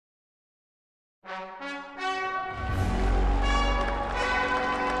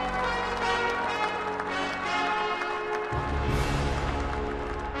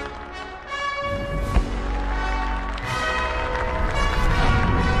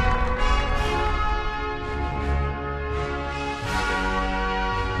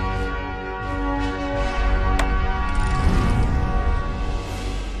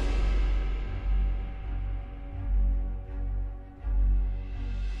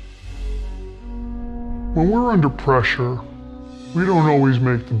When we're under pressure, we don't always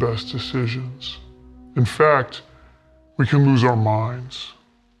make the best decisions. In fact, we can lose our minds.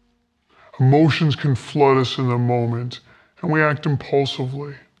 Emotions can flood us in the moment, and we act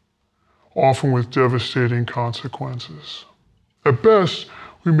impulsively, often with devastating consequences. At best,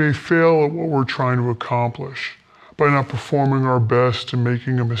 we may fail at what we're trying to accomplish by not performing our best and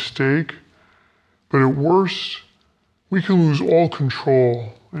making a mistake, but at worst, we can lose all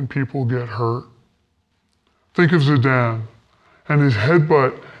control and people get hurt. Think of Zidane and his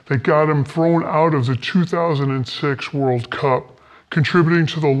headbutt that got him thrown out of the 2006 World Cup, contributing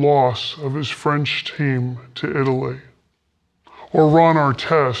to the loss of his French team to Italy. Or Ron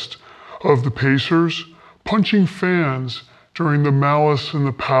Artest of the Pacers punching fans during the Malice in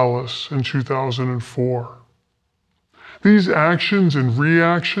the Palace in 2004. These actions and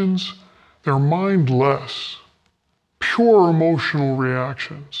reactions, they're mindless, pure emotional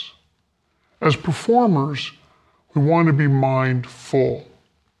reactions. As performers, we want to be mindful.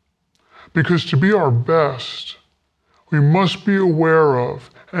 Because to be our best, we must be aware of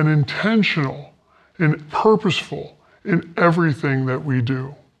and intentional and purposeful in everything that we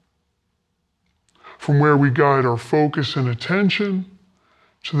do. From where we guide our focus and attention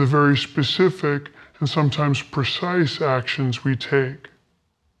to the very specific and sometimes precise actions we take.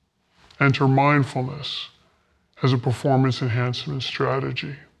 Enter mindfulness as a performance enhancement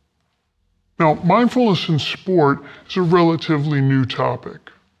strategy. Now, mindfulness in sport is a relatively new topic.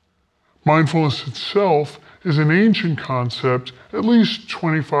 Mindfulness itself is an ancient concept, at least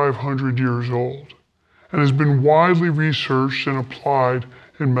 2,500 years old, and has been widely researched and applied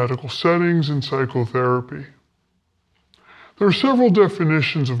in medical settings and psychotherapy. There are several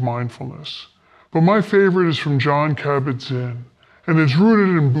definitions of mindfulness, but my favorite is from Jon Kabat-Zinn, and it's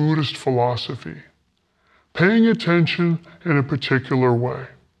rooted in Buddhist philosophy. Paying attention in a particular way,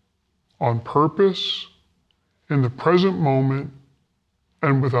 on purpose, in the present moment,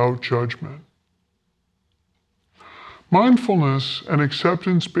 and without judgment. Mindfulness and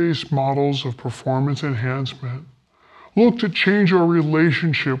acceptance-based models of performance enhancement look to change our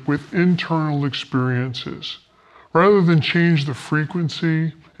relationship with internal experiences, rather than change the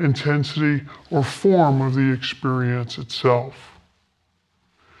frequency, intensity, or form of the experience itself.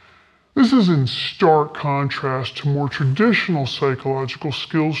 This is in stark contrast to more traditional psychological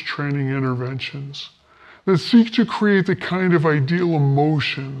skills training interventions that seek to create the kind of ideal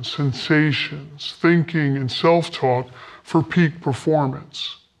emotions, sensations, thinking, and self-talk for peak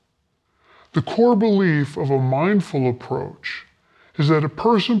performance. The core belief of a mindful approach is that a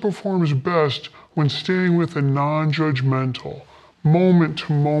person performs best when staying with a non-judgmental,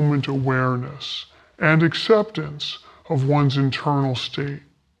 moment-to-moment awareness and acceptance of one's internal state,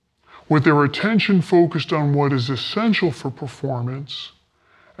 with their attention focused on what is essential for performance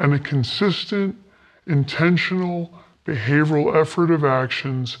and a consistent, intentional, behavioral effort of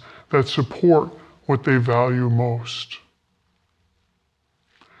actions that support what they value most.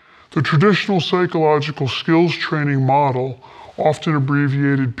 The traditional psychological skills training model, often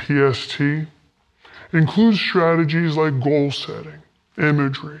abbreviated PST, includes strategies like goal setting,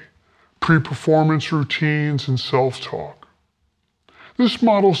 imagery, pre-performance routines, and self-talk. This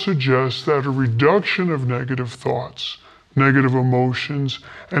model suggests that a reduction of negative thoughts, negative emotions,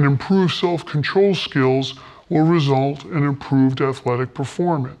 and improved self-control skills will result in improved athletic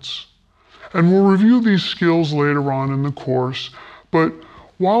performance. And we'll review these skills later on in the course, but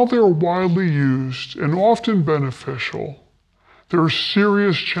while they're widely used and often beneficial, there are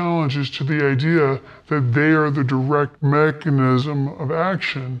serious challenges to the idea that they are the direct mechanism of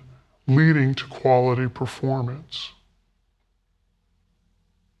action leading to quality performance.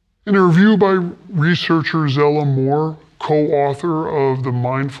 In a review by researcher Zella Moore, co-author of the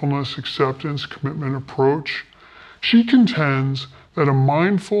Mindfulness Acceptance Commitment Approach, she contends that a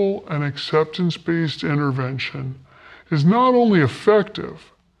mindful and acceptance-based intervention is not only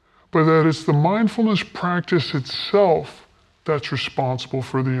effective, but that it's the mindfulness practice itself that's responsible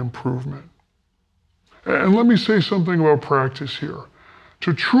for the improvement. And let me say something about practice here.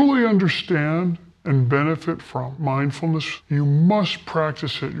 To truly understand and benefit from mindfulness, you must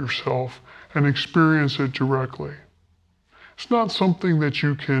practice it yourself and experience it directly. It's not something that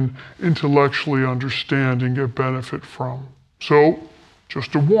you can intellectually understand and get benefit from. So,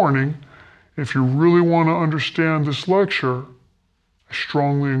 just a warning, if you really want to understand this lecture, I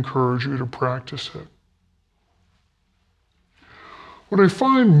strongly encourage you to practice it. What I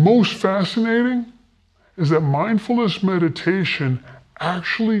find most fascinating is that mindfulness meditation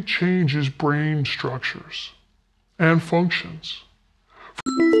actually changes brain structures and functions.